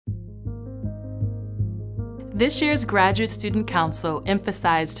This year's Graduate Student Council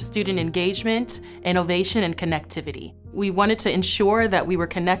emphasized student engagement, innovation, and connectivity. We wanted to ensure that we were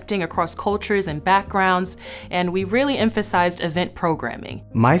connecting across cultures and backgrounds, and we really emphasized event programming.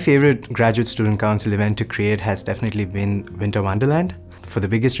 My favorite Graduate Student Council event to create has definitely been Winter Wonderland, for the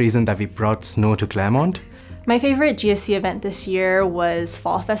biggest reason that we brought snow to Claremont. My favorite GSC event this year was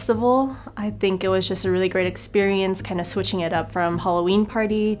Fall Festival. I think it was just a really great experience, kind of switching it up from Halloween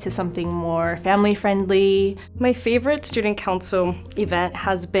party to something more family-friendly. My favorite student council event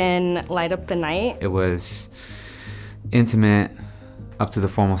has been Light Up the Night. It was intimate, up to the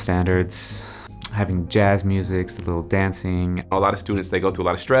formal standards, having jazz music, a little dancing. A lot of students, they go through a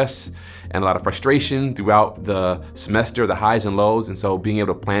lot of stress and a lot of frustration throughout the semester, the highs and lows, and so being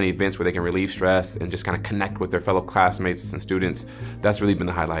able to plan events where they can relieve stress and just kind of connect with their fellow classmates and students, that's really been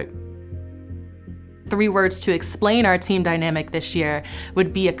the highlight. 3 words to explain our team dynamic this year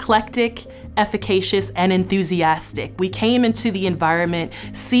would be eclectic, efficacious, and enthusiastic. We came into the environment,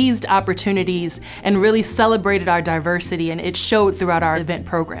 seized opportunities, and really celebrated our diversity, and it showed throughout our event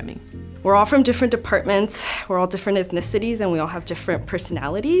programming. We're all from different departments, we're all different ethnicities, and we all have different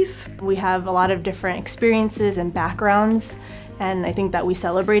personalities. We have a lot of different experiences and backgrounds, and I think that we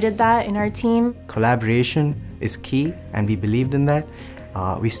celebrated that in our team. Collaboration is key, and we believed in that.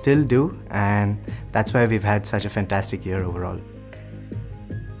 We still do, and that's why we've had such a fantastic year overall.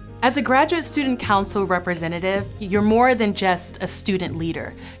 As a Graduate Student Council representative, you're more than just a student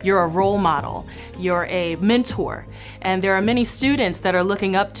leader. You're a role model, you're a mentor, and there are many students that are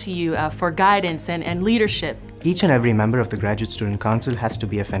looking up to you for guidance and leadership. Each and every member of the Graduate Student Council has to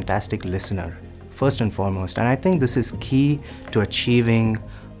be a fantastic listener, first and foremost, and I think this is key to achieving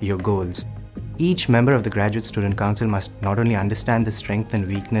your goals. Each member of the Graduate Student Council must not only understand the strength and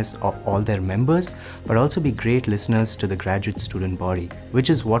weakness of all their members, but also be great listeners to the graduate student body, which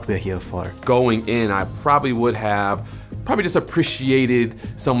is what we're here for. Going in, I probably would have just appreciated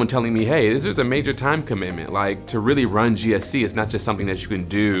someone telling me, hey, this is a major time commitment. Like, to really run GSC, it's not just something that you can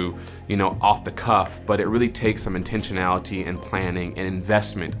do, off the cuff, but it really takes some intentionality and planning and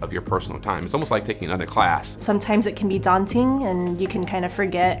investment of your personal time. It's almost like taking another class. Sometimes it can be daunting, and you can kind of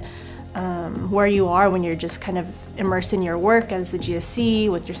forget where you are when you're just kind of immersed in your work as the GSC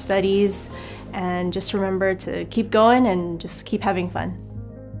with your studies, and just remember to keep going and just keep having fun.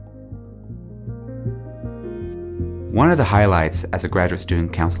 One of the highlights as a Graduate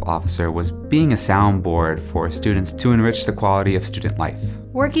Student Council officer was being a soundboard for students to enrich the quality of student life.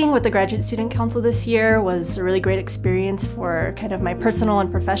 Working with the Graduate Student Council this year was a really great experience for kind of my personal and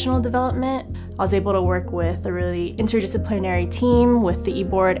professional development. I was able to work with a really interdisciplinary team with the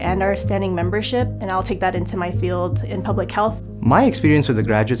e-board and our standing membership, and I'll take that into my field in public health. My experience with the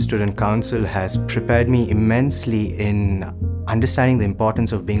Graduate Student Council has prepared me immensely in understanding the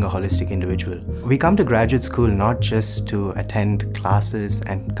importance of being a holistic individual. We come to graduate school not just to attend classes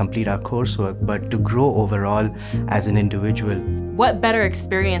and complete our coursework, but to grow overall as an individual. What better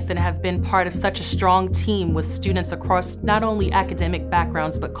experience than have been part of such a strong team with students across not only academic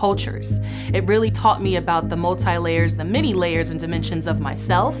backgrounds, but cultures. It really taught me about the multi-layers, the many layers and dimensions of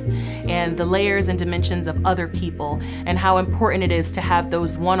myself, and the layers and dimensions of other people, and how important it is to have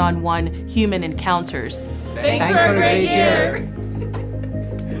those one-on-one human encounters. Thanks for a great year!